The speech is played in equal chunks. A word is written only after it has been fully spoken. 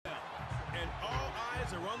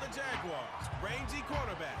Eyes are on the Jaguars. Rangy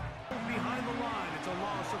cornerback. Behind the line, it's a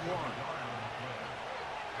loss of 1.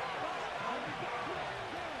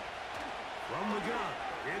 From the gun,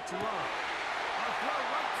 it's Love. A throw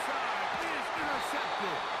right side is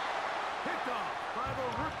intercepted. Picked off by the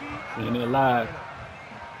rookie. Seeing it live.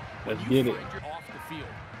 Let's get it. Off the field.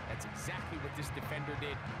 That's exactly what this defender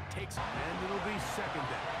did. Takes and it'll be second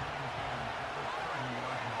down.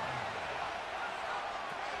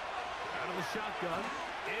 Out of the shotgun,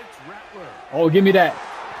 it's Rattler. Oh, give me that.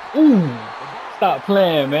 Ooh. Stop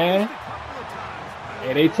playing, man.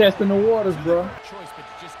 Hey, they testing the waters, bro. Choice, but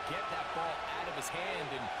to just get that ball out of his hand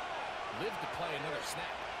and live to play another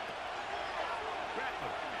snap.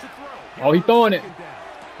 Rattler to throw. Oh, he's throwing it.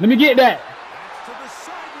 Let me get that. That's to the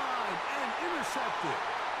sideline and intercepted.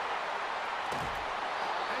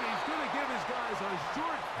 And he's going to give his guys a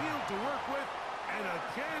short field to work with and a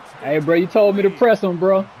chance to... Hey, bro, you told me to press him,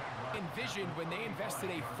 bro. Envisioned when they invested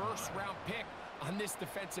a first-round pick on this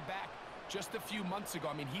defensive back just a few months ago.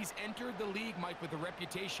 I mean, he's entered the league, Mike, with a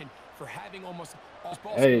reputation for having almost all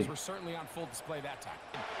ball skills were certainly on full display that time.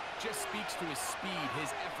 Just speaks to his speed, his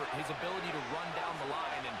effort, his ability to run down the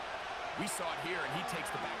line, and we saw it here, and he takes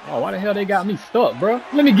the back. Oh, why the hell they got me stuck, bro?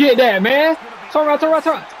 Let me get that, man. Turn around, turn around,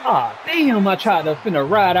 turn around. Ah, damn, I tried to finna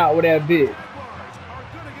ride out with that bitch.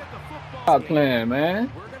 Stop playing,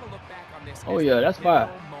 man. Oh, yeah, that's fine.